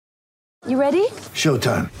You ready?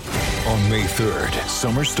 Showtime. On May 3rd,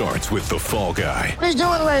 summer starts with The Fall Guy. Let's do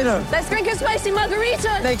it later. Let's drink a spicy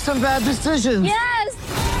margarita. Make some bad decisions. Yes!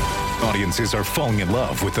 Audiences are falling in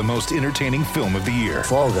love with the most entertaining film of the year.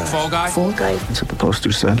 Fall Guy. Fall Guy? Fall Guy. That's what the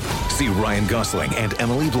poster said. See Ryan Gosling and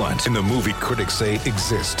Emily Blunt in the movie critics say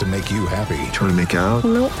exists to make you happy. Trying to make it out?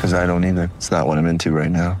 Nope. Because I don't either. It's not what I'm into right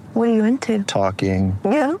now. What are you into? Talking.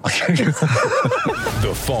 Yeah.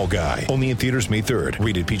 The Fall Guy. Only in theaters May 3rd.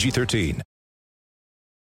 Rated PG-13.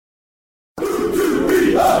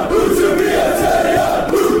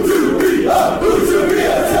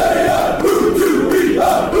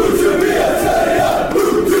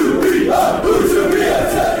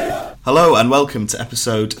 Hello and welcome to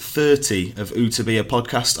episode 30 of Utabia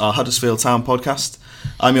podcast, our Huddersfield Town podcast.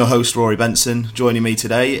 I'm your host Rory Benson. Joining me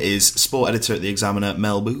today is sport editor at The Examiner,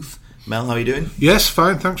 Mel Booth. Mel, how are you doing? Yes,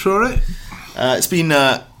 fine, thanks Rory. It's been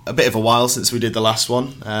a bit of a while since we did the last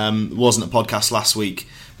one. It wasn't a podcast last week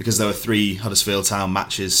because there were 3 Huddersfield Town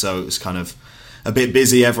matches, so it was kind of a bit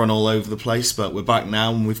busy, everyone all over the place, but we're back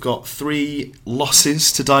now and we've got 3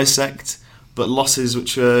 losses to dissect, but losses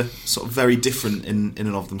which are sort of very different in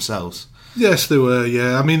and of themselves. Yes, they were,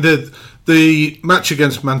 yeah. I mean, the match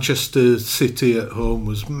against Manchester City at home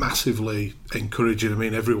was massively encouraging. I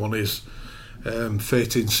mean, everyone is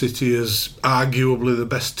fating City as arguably the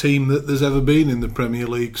best team that there's ever been in the Premier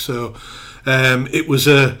League, so it was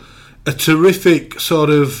a terrific sort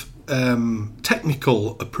of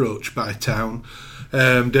technical approach by Town.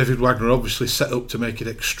 David Wagner obviously set up to make it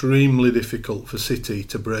extremely difficult for City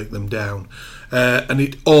to break them down, and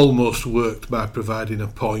it almost worked by providing a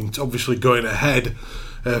point. Obviously going ahead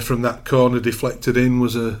from that corner deflected in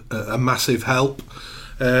was a massive help,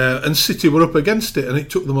 and City were up against it, and it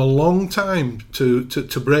took them a long time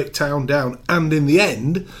to break Town down, and in the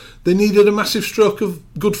end they needed a massive stroke of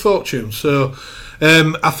good fortune. So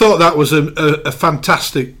I thought that was a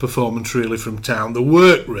fantastic performance really from Town. The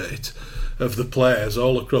work rate of the players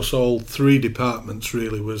all across all 3 departments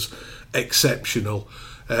really was exceptional,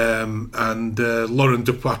 and Laurent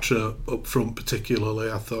Depoitre up front particularly,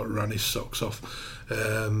 I thought ran his socks off.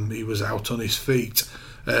 He was out on his feet,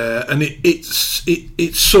 and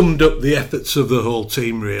it summed up the efforts of the whole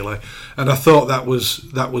team really, and I thought that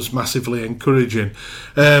was massively encouraging.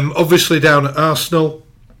 Obviously down at Arsenal,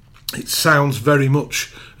 it sounds very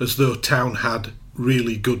much as though Town had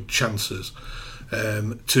really good chances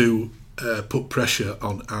to put pressure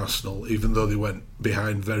on Arsenal, even though they went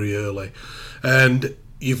behind very early, and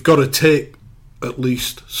you've got to take at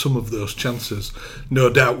least some of those chances.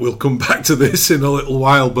 No doubt we'll come back to this in a little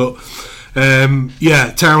while, but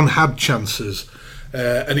Town had chances,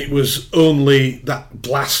 and it was only that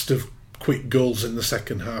blast of quick goals in the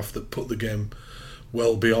second half that put the game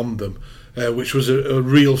well beyond them, which was a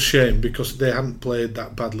real shame because they hadn't played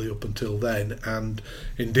that badly up until then. And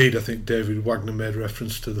indeed I think David Wagner made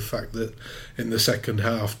reference to the fact that in the second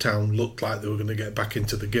half Town looked like they were going to get back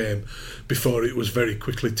into the game before it was very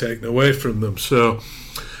quickly taken away from them. So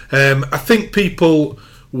I think people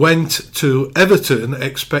went to Everton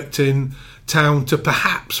expecting Town to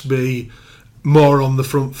perhaps be more on the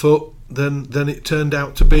front foot than it turned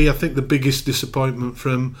out to be. I think the biggest disappointment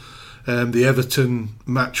from the Everton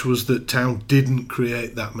match was that Town didn't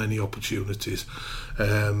create that many opportunities,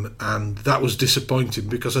 and that was disappointing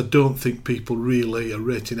because I don't think people really are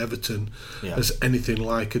rating Everton as anything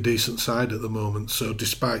like a decent side at the moment. So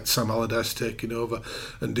despite Sam Allardyce taking over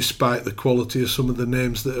and despite the quality of some of the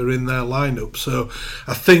names that are in their lineup, so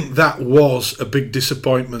I think that was a big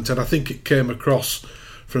disappointment, and I think it came across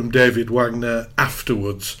from David Wagner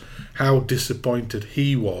afterwards how disappointed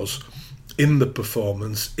he was in the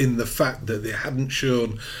performance, in the fact that they hadn't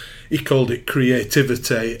shown, he called it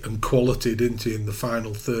creativity and quality, didn't he, in the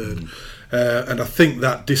final third. And I think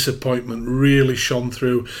that disappointment really shone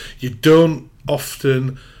through. You don't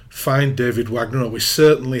often find David Wagner, or we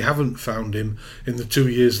certainly haven't found him in the 2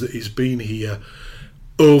 years that he's been here,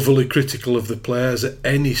 overly critical of the players at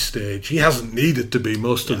any stage. He hasn't needed to be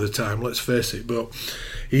most of the time, let's face it, but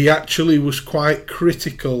he actually was quite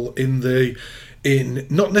critical in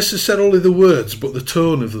not necessarily the words, but the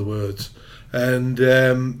tone of the words. And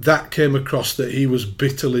that came across that he was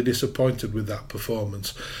bitterly disappointed with that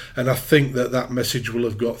performance. And I think that message will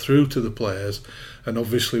have got through to the players. And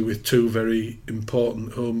obviously with 2 very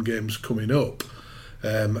important home games coming up,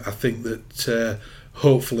 I think that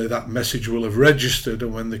hopefully that message will have registered,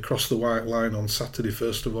 and when they cross the white line on Saturday,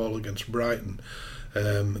 first of all, against Brighton,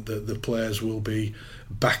 the players will be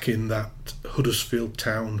back in that Huddersfield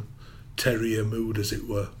Town terrier mood, as it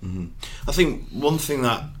were. Mm-hmm. I think one thing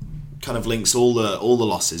that kind of links all the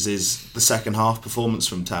losses is the second half performance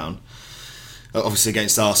from Town. obviously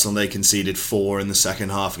against Arsenal they conceded 4 in the second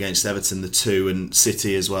half, against Everton the 2, and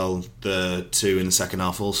City as well the 2 in the second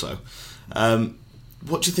half also.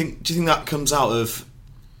 What do you think? Do you think that comes out of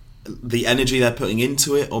the energy they're putting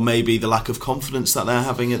into it, or maybe the lack of confidence that they're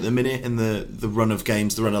having at the minute in the run of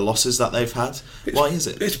games, the run of losses that they've had? Why is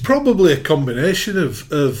it? It's probably a combination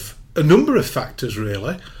of a number of factors,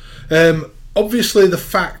 really. Obviously, the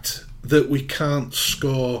fact that we can't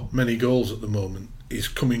score many goals at the moment is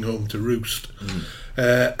coming home to roost.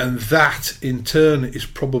 And that, in turn, is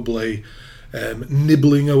probably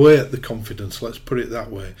nibbling away at the confidence, let's put it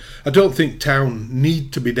that way. I don't think Town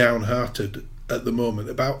need to be downhearted at the moment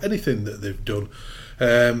about anything that they've done.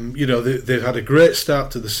 They've had a great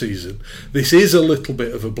start to the season. This is a little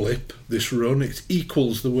bit of a blip, this run. It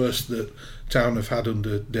equals the worst that Town have had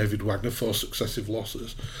under David Wagner, 4 successive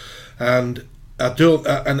losses. And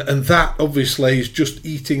that obviously is just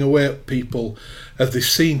eating away at people as they've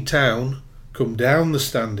seen Town come down the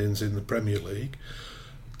standings in the Premier League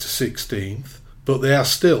to 16th, but they are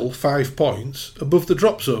still 5 points above the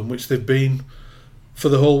drop zone, which they've been for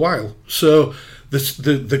the whole while. So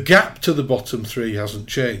the gap to the bottom 3 hasn't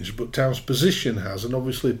changed, but Town's position has, and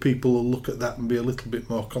obviously people will look at that and be a little bit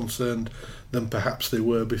more concerned than perhaps they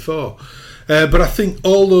were before. But I think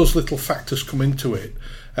all those little factors come into it,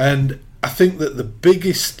 and I think that the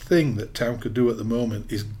biggest thing that Town could do at the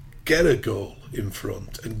moment is get a goal in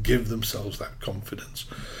front and give themselves that confidence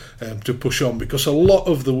to push on, because a lot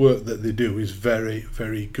of the work that they do is very,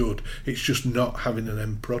 very good. It's just not having an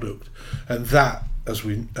end product, and that, as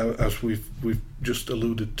we've just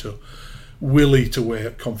alluded to, will eat away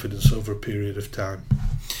at confidence over a period of time.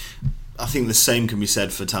 I think the same can be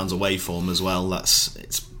said for Town's away form as well.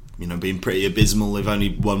 It's been pretty abysmal. They've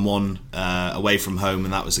only won 1 away from home,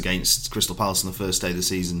 and that was against Crystal Palace on the first day of the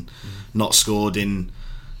season. Not scored in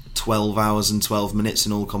 12 hours and 12 minutes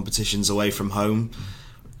in all competitions away from home.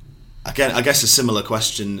 Again, I guess a similar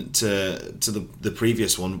question to the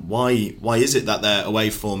previous one. Why is it that their away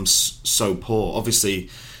form's so poor? Obviously,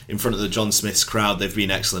 in front of the John Smith's crowd, they've been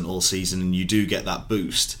excellent all season, and you do get that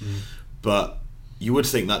boost. But you would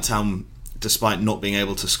think that Town, despite not being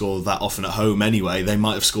able to score that often at home anyway, they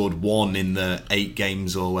might have scored 1 in the 8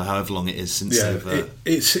 games or however long it is since they've...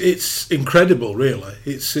 It's incredible, really.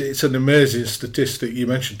 It's an amazing statistic. You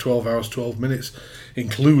mentioned 12 hours, 12 minutes,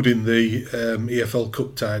 including the EFL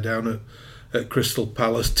Cup tie down at Crystal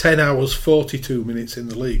Palace. 10 hours, 42 minutes in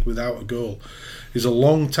the league without a goal is a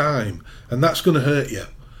long time, and that's going to hurt you.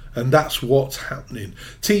 And that's what's happening.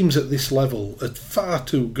 Teams at this level are far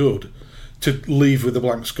too good to leave with a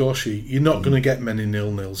blank score sheet. You're not going to get many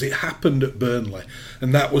 0-0s. It happened at Burnley,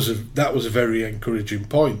 and that was a very encouraging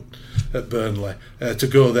point at Burnley to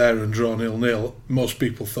go there and draw 0-0. Most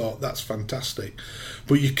people thought that's fantastic,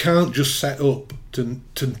 but you can't just set up to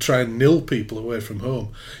try and nil people away from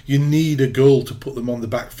home. You need a goal to put them on the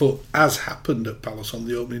back foot, as happened at Palace on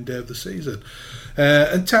the opening day of the season.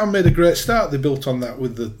 And Town made a great start. They built on that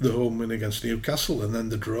with the home win against Newcastle and then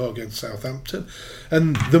the draw against Southampton.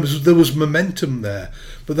 And there was momentum there.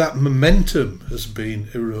 But that momentum has been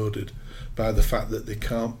eroded by the fact that they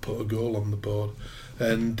can't put a goal on the board.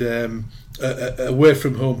 And away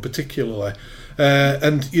from home particularly.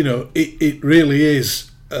 It really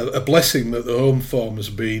is a blessing that the home form has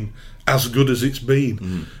been as good as it's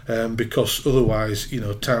been, because otherwise,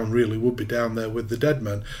 Town really would be down there with the dead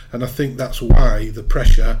men. And I think that's why the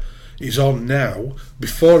pressure is on now,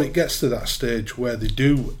 before it gets to that stage where they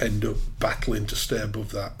do end up battling to stay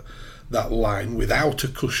above that line without a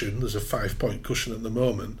cushion. There's a 5-point cushion at the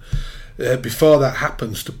moment. Before that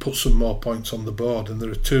happens, to put some more points on the board. And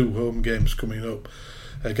there are 2 home games coming up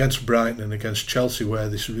against Brighton and against Chelsea, where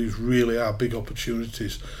these really are big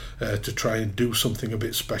opportunities to try and do something a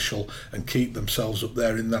bit special and keep themselves up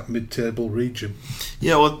there in that mid-table region.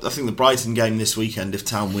 Yeah, well, I think the Brighton game this weekend, if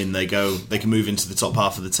Town win, they can move into the top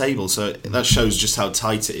half of the table. So that shows just how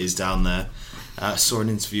tight it is down there. I saw an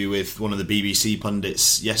interview with one of the BBC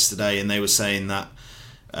pundits yesterday, and they were saying that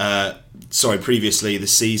previously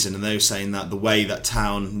this season, and they were saying that the way that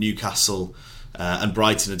Town, Newcastle and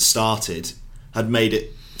Brighton had started had made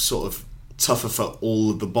it sort of tougher for all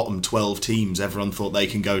of the bottom 12 teams. Everyone thought they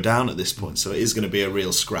can go down at this point, so it is going to be a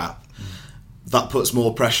real scrap. That puts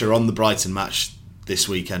more pressure on the Brighton match this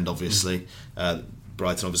weekend, obviously.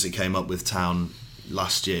 Brighton obviously came up with Town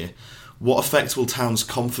last year. What effect will Town's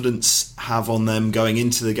confidence have on them going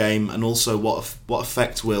into the game, and also what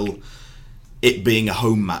effect will it being a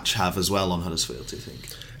home match have as well on Huddersfield, do you think?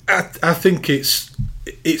 I think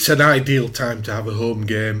it's an ideal time to have a home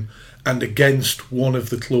game, and against one of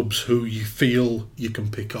the clubs who you feel you can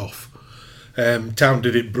pick off. Town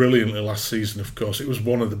did it brilliantly last season, of course. It was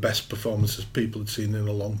one of the best performances people had seen in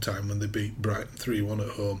a long time when they beat Brighton 3-1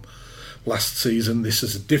 at home last season. This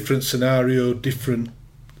is a different scenario, different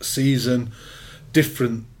season,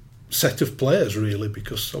 different set of players really,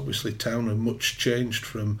 because obviously Town are much changed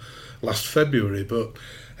from last February, but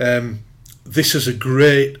this is a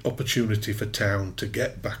great opportunity for Town to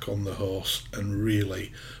get back on the horse and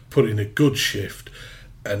really put in a good shift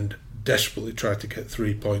and desperately try to get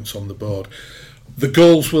 3 points on the board. The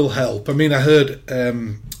goals will help. I mean, I heard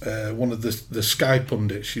one of the Sky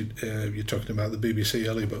pundits, you're talking about the BBC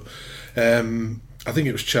earlier, but I think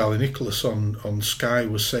it was Charlie Nicholas on Sky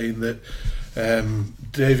was saying that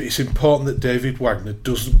it's important that David Wagner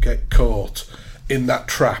doesn't get caught in that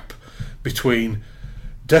trap between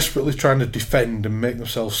desperately trying to defend and make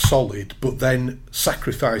themselves solid, but then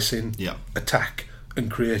sacrificing attack and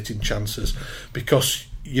creating chances, because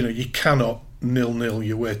you cannot 0-0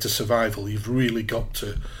 your way to survival. You've really got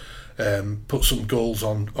to put some goals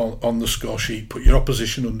on the score sheet, put your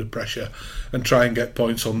opposition under pressure and try and get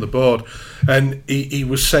points on the board. And he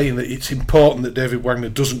was saying that it's important that David Wagner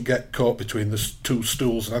doesn't get caught between the two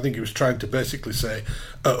stools, and I think he was trying to basically say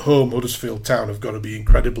at home Huddersfield Town have got to be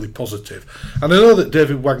incredibly positive. And I know that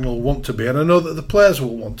David Wagner will want to be, and I know that the players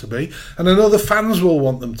will want to be, and I know the fans will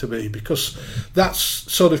want them to be, because that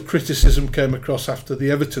sort of criticism came across after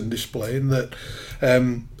the Everton display, in that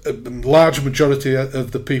a large majority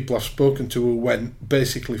of the people I've spoken to who went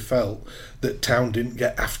basically felt that Town didn't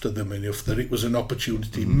get after them enough, that it was an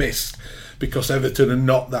opportunity missed because Everton are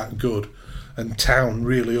not that good and Town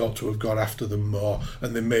really ought to have got after them more,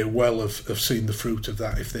 and they may well have seen the fruit of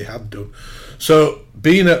that if they had done. So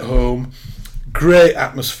being at home, great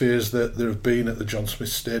atmospheres that there have been at the John Smith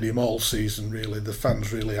Stadium all season really. The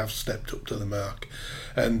fans really have stepped up to the mark,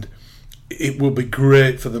 and it will be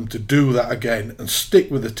great for them to do that again and stick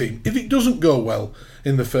with the team. If it doesn't go well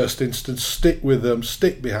in the first instance, stick with them,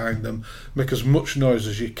 stick behind them, make as much noise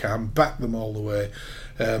as you can, back them all the way,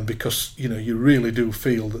 because you really do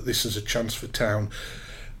feel that this is a chance for Town.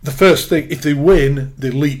 The first thing, if they win, they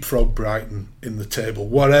leapfrog Brighton in the table,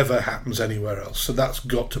 whatever happens anywhere else. So that's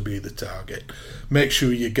got to be the target. Make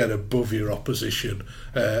sure you get above your opposition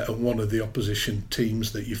and one of the opposition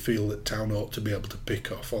teams that you feel that Town ought to be able to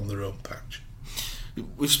pick off on their own patch.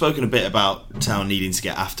 We've spoken a bit about Town needing to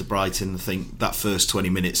get after Brighton. I think that first 20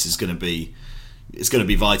 minutes is going to be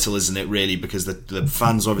vital, isn't it, really, because the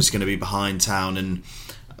fans are obviously going to be behind Town, and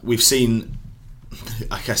we've seen,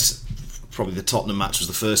 I guess, probably the Tottenham match was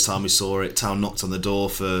the first time we saw it. Town knocked on the door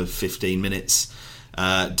for 15 minutes,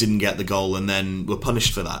 didn't get the goal, and then were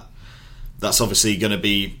punished for that. That's obviously going to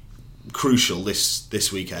be crucial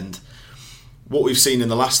this weekend. What we've seen in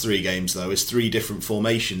the last three games, though, is three different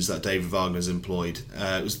formations that David Wagner's employed.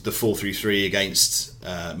 It was the 4-3-3 against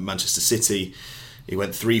Manchester City. He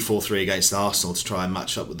went 3-4-3 against Arsenal to try and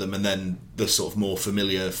match up with them, and then the sort of more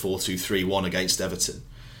familiar 4-2-3-1 against Everton.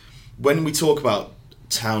 When we talk about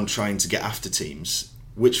Town trying to get after teams,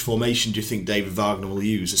 which formation do you think David Wagner will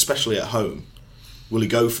use, especially at home? Will he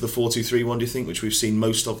go for the 4-2-3-1, do you think, which we've seen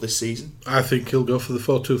most of this season? I think he'll go for the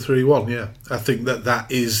 4-2-3-1, yeah. I think that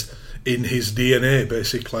is in his DNA,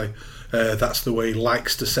 basically. That's the way he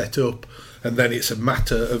likes to set up, and then it's a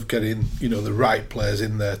matter of getting the right players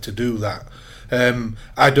in there to do that.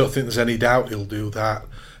 I don't think there's any doubt he'll do that.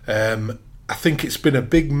 I think it's been a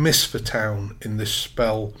big miss for Town in this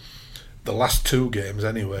spell, the last two games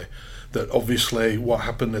anyway, that obviously what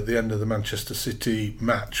happened at the end of the Manchester City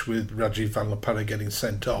match with Rajiv Van La Parra getting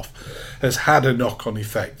sent off has had a knock-on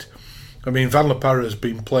effect. I mean, Van La Parra has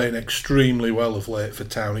been playing extremely well of late for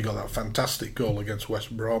Town. He got that fantastic goal against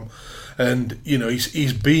West Brom, and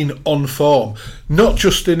he's been on form, not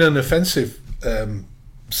just in an offensive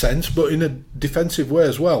sense, but in a defensive way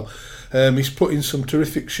as well. He's put in some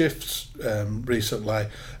terrific shifts recently,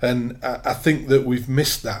 and I think that we've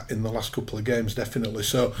missed that in the last couple of games, definitely.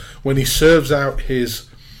 So when he serves out his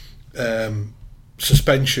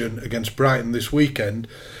suspension against Brighton this weekend,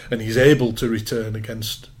 and he's able to return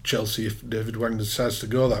against Chelsea if David Wagner decides to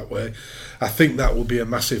go that way, I think that will be a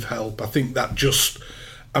massive help. I think that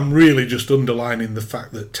I'm really just underlining the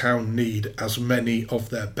fact that Town need as many of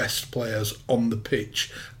their best players on the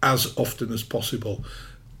pitch as often as possible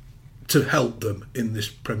to help them in this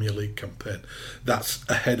Premier League campaign. That's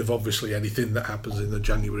ahead of obviously anything that happens in the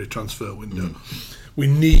January transfer window. We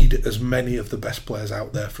need as many of the best players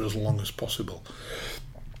out there for as long as possible.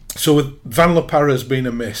 So with Van La Parra has been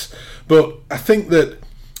a miss, but I think that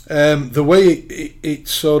the way it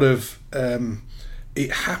sort of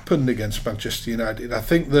it happened against Manchester United, I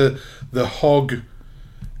think the Hogg,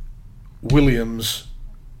 Williams,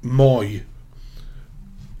 Moy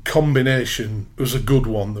combination was a good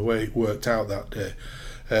one, the way it worked out that day.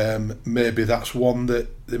 Maybe that's one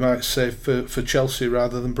that they might save for Chelsea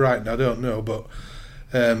rather than Brighton, I don't know, but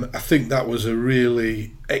I think that was a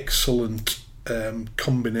really excellent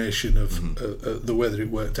combination of the way that it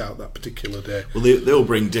worked out that particular day. Well, they all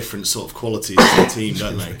bring different sort of qualities to the team,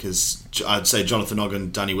 don't they? Because I'd say Jonathan Hogg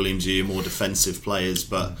and Danny Williams are your more defensive players,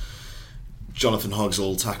 but Jonathan Hogg's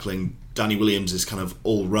all tackling, Danny Williams is kind of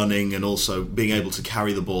all running and also being able to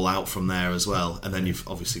carry the ball out from there as well. And then you've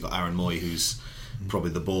obviously got Aaron Moy, who's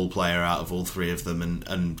probably the ball player out of all three of them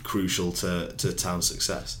and crucial to Town's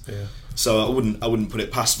success. Yeah. So I wouldn't put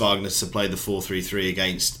it past Wagner to play the 4-3-3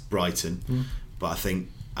 against Brighton, but I think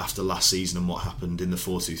after last season and what happened in the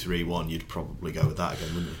 4-2-3-1, you'd probably go with that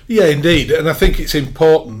again, wouldn't you? Yeah, indeed, and I think it's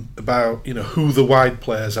important about who the wide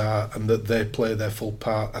players are and that they play their full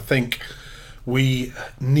part. I think we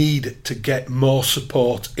need to get more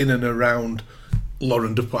support in and around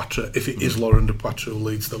Laurent Depoitre, if it is Laurent Depoitre who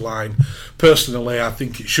leads the line. Personally, I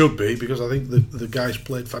think it should be, because I think the guy's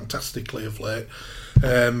played fantastically of late.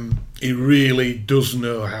 He really does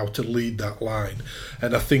know how to lead that line,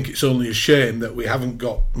 and I think it's only a shame that we haven't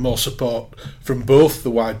got more support from both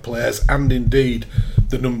the wide players and indeed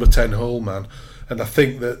the number 10 Holman. And I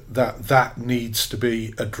think that needs to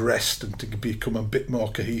be addressed and to become a bit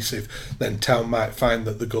more cohesive. Then Town might find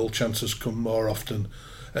that the goal chances come more often,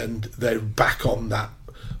 and they're back on that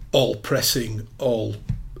all pressing, all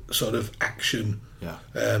sort of action,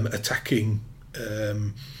 attacking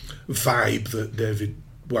vibe that David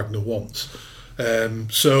Wagner wants.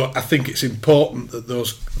 So I think it's important that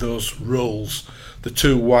those roles, the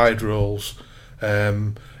two wide roles,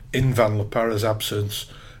 in Van La Parra's absence.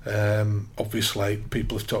 Obviously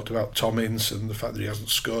people have talked about Tom Ince and the fact that he hasn't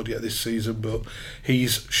scored yet this season, but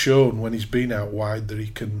he's shown when he's been out wide that he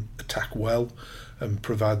can attack well and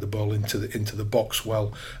provide the ball into the box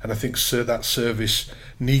well, and I think that service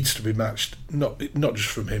needs to be matched, not just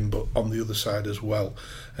from him but on the other side as well.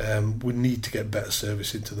 We need to get better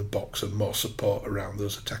service into the box and more support around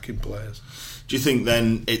those attacking players. Do you think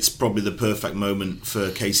then it's probably the perfect moment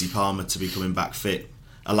for Casey Palmer to be coming back fit,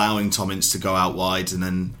 allowing Tom Ince to go out wide and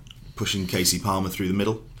then pushing Casey Palmer through the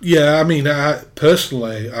middle? Yeah, I mean,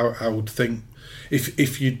 personally, I would think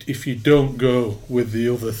if you don't go with the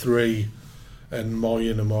other three and Moy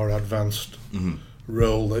in a more advanced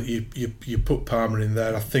role, that you put Palmer in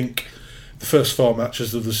there. I think the first 4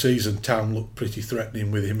 matches of the season, Town looked pretty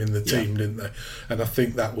threatening with him in the team, didn't they? And I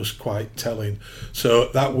think that was quite telling. So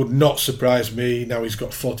that would not surprise me, now he's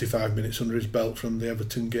got 45 minutes under his belt from the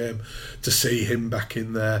Everton game, to see him back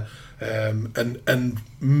in there and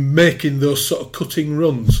making those sort of cutting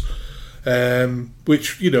runs,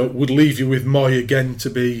 which would leave you with Moy again to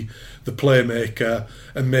be the playmaker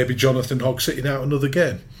and maybe Jonathan Hogg sitting out another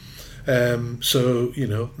game. So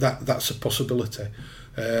that's a possibility.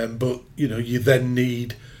 But you then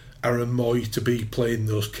need Aaron Moy to be playing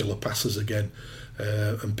those killer passes again,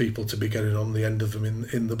 and people to be getting on the end of them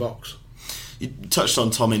in the box. You touched on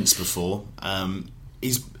Tom Ince before.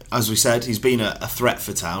 He's, as we said, he's been a threat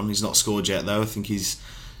for Town. He's not scored yet though. I think he's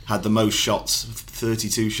had the most shots,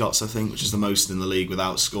 32 shots I think, which is the most in the league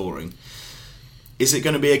without scoring. Is it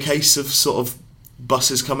going to be a case of sort of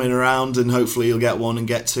buses coming around and hopefully he'll get one and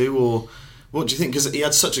get two, or what do you think? Because he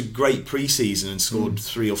had such a great pre-season and scored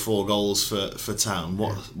 3 or 4 goals for Town.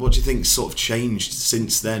 What do you think sort of changed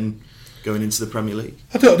since then, going into the Premier League?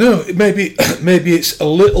 I don't know. Maybe it's a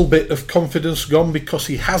little bit of confidence gone because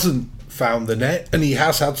he hasn't found the net, and he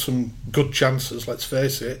has had some good chances, let's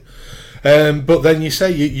face it. But then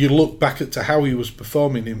you look back at how he was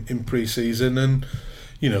performing in pre-season, and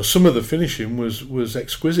some of the finishing was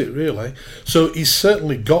exquisite, really. So he's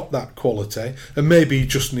certainly got that quality, and maybe he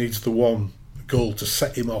just needs the one goal to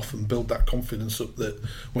set him off and build that confidence up that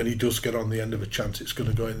when he does get on the end of a chance, it's going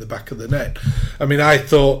to go in the back of the net. I mean, I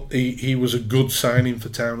thought he was a good signing for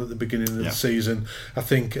Town at the beginning of the season. I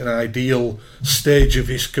think an ideal stage of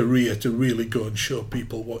his career to really go and show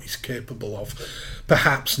people what he's capable of.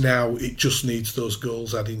 Perhaps now it just needs those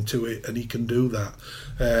goals adding to it, and he can do that.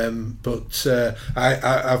 But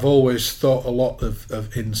I've always thought a lot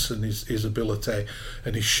of Ince and his ability,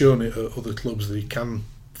 and he's shown it at other clubs that he can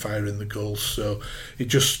fire in the goals. So it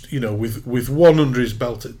just, with one under his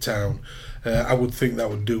belt at Town, I would think that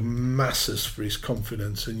would do masses for his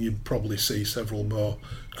confidence, and you'd probably see several more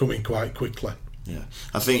coming quite quickly. Yeah,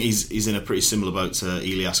 I think he's in a pretty similar boat to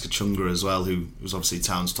Ilias Kachunga as well, who was obviously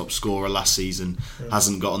Town's top scorer last season.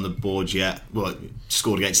 Hasn't got on the board yet. Well,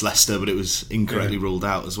 scored against Leicester, but it was incorrectly ruled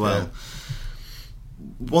out as well.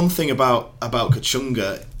 One thing about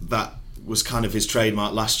Kachunga that was kind of his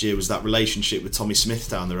trademark last year, was that relationship with Tommy Smith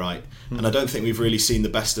down the right, and I don't think we've really seen the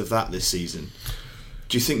best of that this season.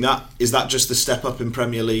 Do you think that is just the step up in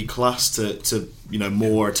Premier League class to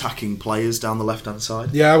more attacking players down the left hand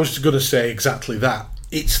side? Yeah, I was going to say exactly that.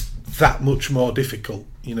 It's that much more difficult.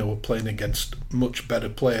 We're playing against much better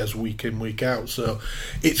players week in, week out, so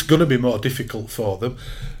it's going to be more difficult for them.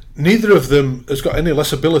 Neither of them has got any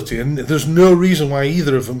less ability, and there's no reason why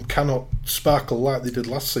either of them cannot sparkle like they did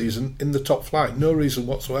last season in the top flight. No reason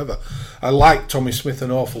whatsoever. I like Tommy Smith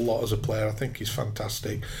an awful lot as a player. I think he's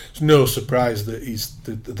fantastic. It's no surprise that he's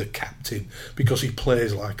the captain, because he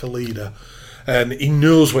plays like a leader. And he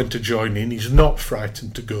knows when to join in. He's not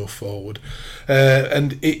frightened to go forward.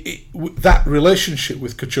 And that relationship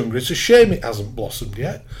with Kachunga, it's a shame it hasn't blossomed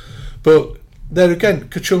yet. But there again,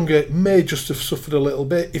 Kachunga may just have suffered a little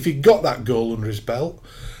bit. If he got that goal under his belt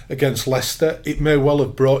against Leicester, it may well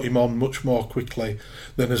have brought him on much more quickly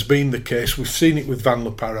than has been the case. We've seen it with Van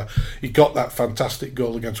La Parra. He got that fantastic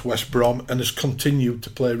goal against West Brom and has continued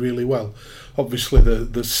to play really well. Obviously,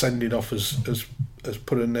 the sending off has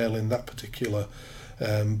put a nail in that particular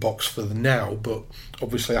box for the now, but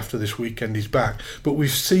obviously after this weekend he's back. But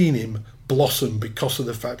we've seen him blossom because of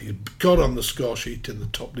the fact he's got on the score sheet in the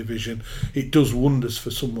top division. It does wonders for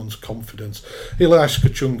someone's confidence. Elias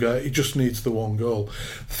Kachunga, he just needs the one goal.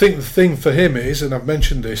 I think the thing for him is, and I've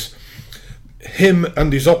mentioned this, him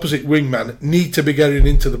and his opposite wingman need to be getting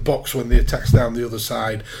into the box when the attack's down the other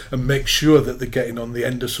side and make sure that they're getting on the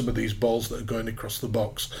end of some of these balls that are going across the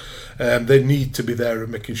box. They need to be there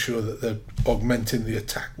and making sure that they're augmenting the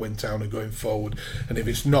attack when Town are going forward. And if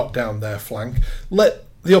it's not down their flank, let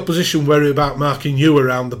the opposition worry about marking you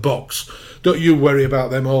around the box. Don't you worry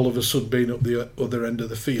about them all of a sudden being up the other end of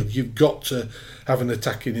the field. You've got to have an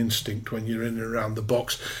attacking instinct when you're in and around the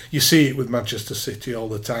box. You see it with Manchester City all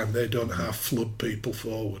the time. They don't have flood people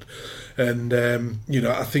forward. And,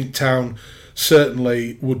 I think Town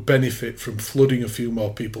certainly would benefit from flooding a few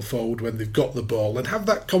more people forward when they've got the ball, and have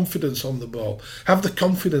that confidence on the ball. Have the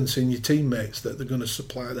confidence in your teammates that they're going to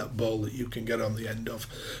supply that ball that you can get on the end of.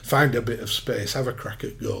 Find a bit of space, have a crack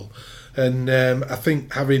at goal. And I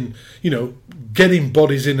think having, getting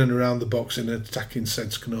bodies in and around the box in an attacking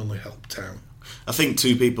sense can only help Town. I think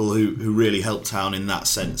two people who really help Town in that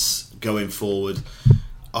sense going forward,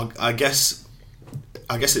 I guess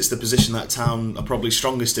it's the position that Town are probably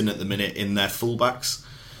strongest in at the minute in their fullbacks.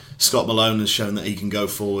 Scott Malone has shown that he can go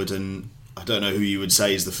forward, and I don't know who you would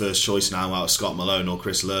say is the first choice now out of Scott Malone or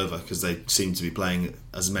Chris Lerver, because they seem to be playing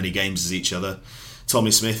as many games as each other.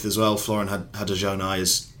 Tommy Smith as well, Florent Haderjonai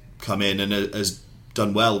has come in and has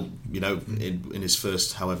done well, in his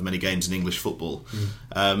first however many games in English football.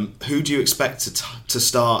 Who do you expect to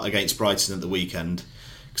start against Brighton at the weekend?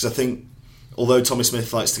 Because I think, although Tommy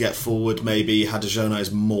Smith likes to get forward, maybe Haderjonai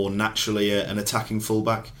is more naturally an attacking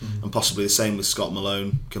fullback, and possibly the same with Scott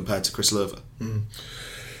Malone compared to Chris Lerver.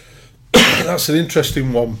 That's an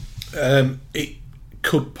interesting one. It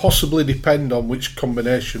could possibly depend on which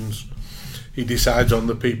combinations he decides on,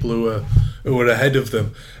 the people who are ahead of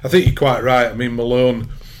them. I think you're quite right. I mean, Malone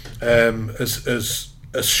has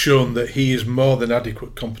shown that he is more than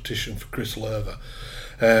adequate competition for Chris Lerver.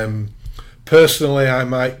 Personally, I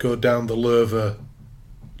might go down the Lerver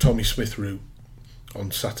Tommy Smith route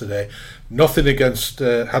on Saturday. Nothing against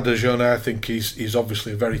Haderjonai. I think he's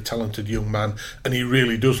obviously a very talented young man, and he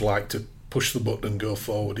really does like to push the button and go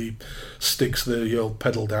forward. He sticks the old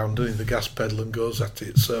pedal down, doesn't he, the gas pedal, and goes at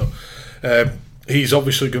it. So he's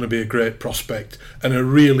obviously going to be a great prospect and a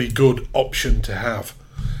really good option to have,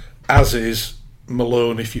 as is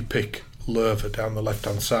Malone if you pick Lerver down the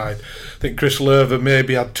left-hand side. I think Chris Lerver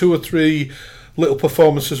maybe had 2 or 3 little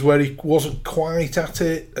performances where he wasn't quite at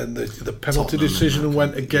it, and the penalty decision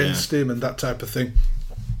went against him and that type of thing.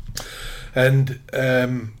 And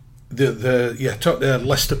the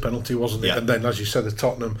Leicester penalty, wasn't it? Yeah. And then, as you said, the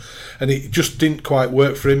Tottenham, and it just didn't quite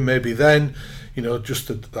work for him. Maybe then, just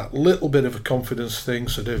that little bit of a confidence thing.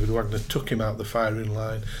 So David Wagner took him out the firing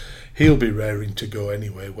line. He'll be raring to go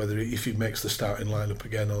anyway, if he makes the starting lineup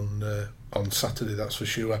again on Saturday, that's for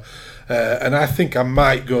sure. And I think I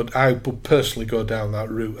would personally go down that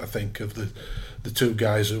route. I think of the 2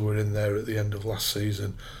 guys who were in there at the end of last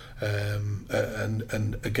season,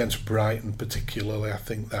 and against Brighton particularly. I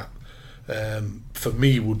think that for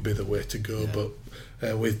me would be the way to go. Yeah.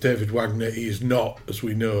 But with David Wagner, he is not, as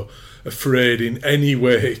we know, afraid in any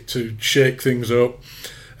way to shake things up.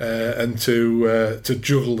 And to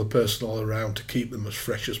juggle the personnel around to keep them as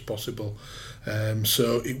fresh as possible.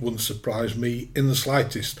 So it wouldn't surprise me in the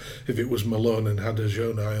slightest if it was Malone and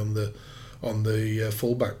Haderjonai on the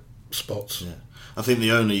fullback spots. Yeah. I think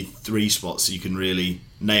the only 3 spots you can really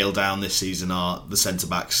nail down this season are the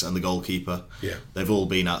centre-backs and the goalkeeper. Yeah. They've all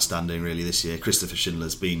been outstanding, really, this year. Christopher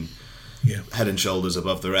Schindler's been head and shoulders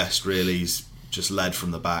above the rest, really. He's just led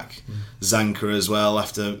from the back. Zanka as well,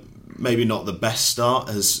 after maybe not the best start,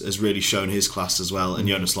 has really shown his class as well. And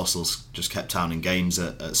Jonas Lossel's just kept Town in games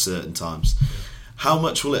at certain times. How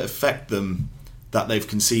much will it affect them that they've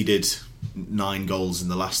conceded 9 goals in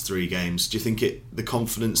the last 3 games? Do you think the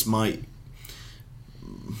confidence might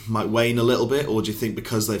wane a little bit, or do you think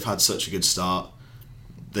because they've had such a good start,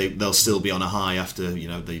 they'll still be on a high after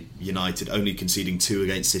the United only conceding 2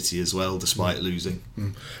 against City as well, despite losing?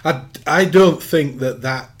 I don't think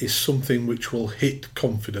that is something which will hit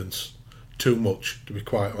confidence too much, to be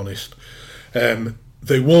quite honest.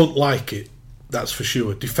 They won't like it, that's for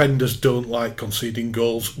sure. Defenders don't like conceding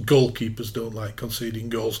goals, goalkeepers don't like conceding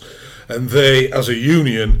goals, and they, as a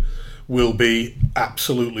union, will be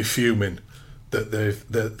absolutely fuming that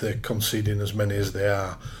they're conceding as many as they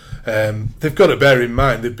are. They've got to bear in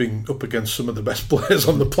mind they've been up against some of the best players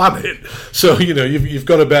on the planet, so you've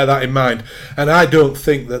got to bear that in mind. And I don't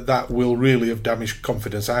think that will really have damaged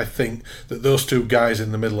confidence. I think that those 2 guys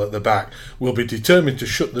in the middle at the back will be determined to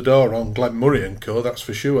shut the door on Glenn Murray and co, that's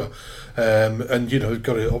for sure. And you've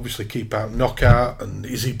got to obviously keep out Knockout, and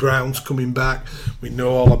Izzy Brown's coming back. We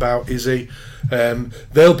know all about Izzy.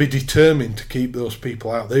 They'll be determined to keep those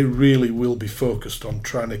people out. They really will be focused on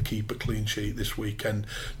trying to keep a clean sheet this weekend,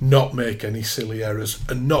 not make any silly errors,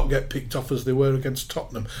 and not get picked off as they were against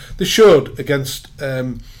Tottenham. They showed against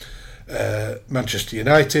Manchester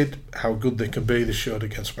United how good they can be. They showed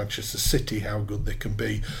against Manchester City how good they can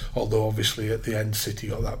be, although obviously at the end City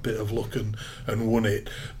got that bit of luck and won it.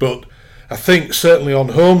 But I think certainly on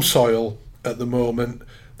home soil at the moment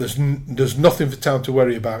there's nothing for Town to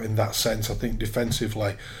worry about in that sense. I think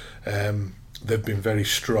defensively they've been very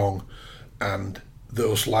strong, and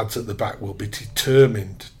those lads at the back will be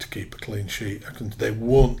determined to keep a clean sheet. They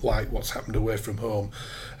won't like what's happened away from home,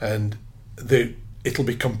 and it'll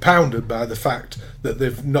be compounded by the fact that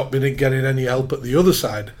they've not been getting any help at the other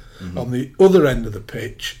side, on the other end of the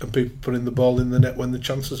pitch, and people putting the ball in the net when the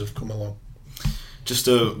chances have come along. Just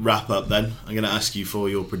to wrap up then, I'm going to ask you for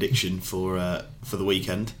your prediction for the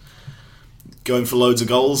weekend. Going for loads of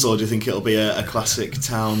goals, or do you think it'll be a classic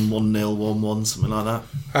Town 1-0, 1-1, something like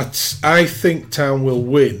that? I think Town will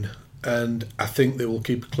win, and I think they will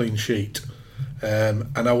keep a clean sheet.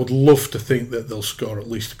 And I would love to think that they'll score at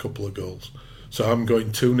least a couple of goals. So I'm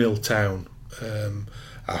going 2-0 Town.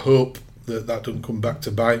 I hope that doesn't come back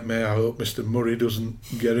to bite me. I hope Mr. Murray doesn't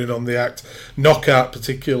get in on the act. Knockout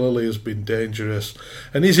particularly has been dangerous.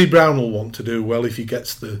 And Izzy Brown will want to do well if he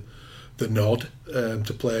gets the nod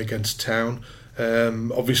to play against Town.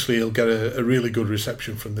 Obviously he'll get a really good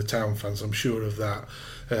reception from the Town fans, I'm sure of that,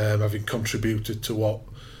 having contributed to what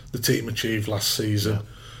the team achieved last season.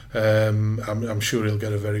 I'm sure he'll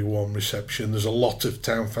get a very warm reception. There's a lot of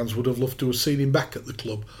Town fans would have loved to have seen him back at the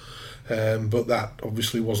club, but that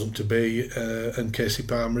obviously wasn't to be, and Casey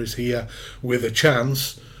Palmer is here with a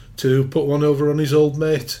chance to put one over on his old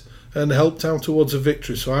mate and help Town towards a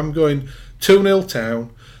victory. So I'm going 2-0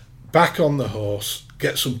 Town, back on the horse,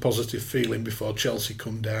 get some positive feeling before Chelsea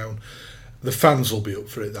come down. The fans will be up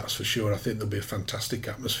for it, that's for sure. I think there'll be a fantastic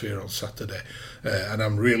atmosphere on Saturday, and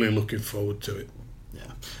I'm really looking forward to it.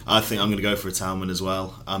 Yeah, I think I'm going to go for a Town win as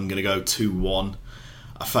well. I'm going to go 2-1.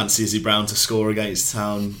 I fancy Izzy Brown to score against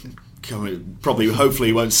Town. Hopefully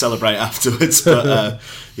he won't celebrate afterwards, but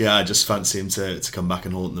I just fancy him to come back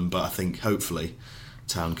and haunt them. But I think hopefully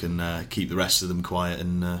Town can keep the rest of them quiet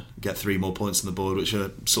and get 3 more points on the board, which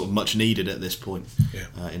are sort of much needed at this point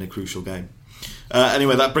in a crucial game.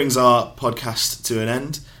 Anyway, that brings our podcast to an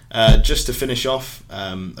end. Just to finish off,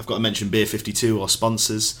 I've got to mention Beer 52, our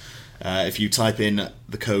sponsors. If you type in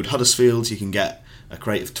the code Huddersfield, you can get a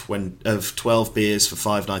crate of 12 beers for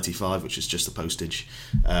 $5.95, which is just the postage.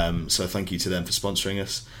 So thank you to them for sponsoring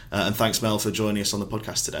us. And thanks, Mel, for joining us on the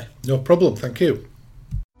podcast today. No problem, thank you.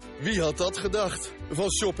 Wie had dat gedacht?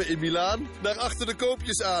 Van shoppen in Milaan naar achter de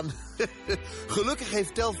koopjes aan. Gelukkig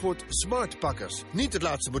heeft Telfort smartpakkers. Niet het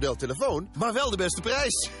laatste model telefoon, maar wel de beste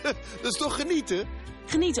prijs. Dat is toch genieten?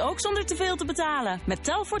 Geniet ook zonder te veel te betalen met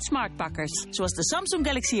Telfort smartpakkers. Zoals de Samsung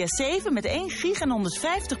Galaxy S7 met 1 gig en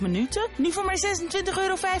 150 minuten. Nu voor maar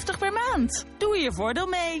 €26,50 per maand. Doe je voordeel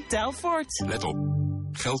mee, Telfort. Let op.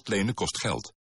 Geld lenen kost geld.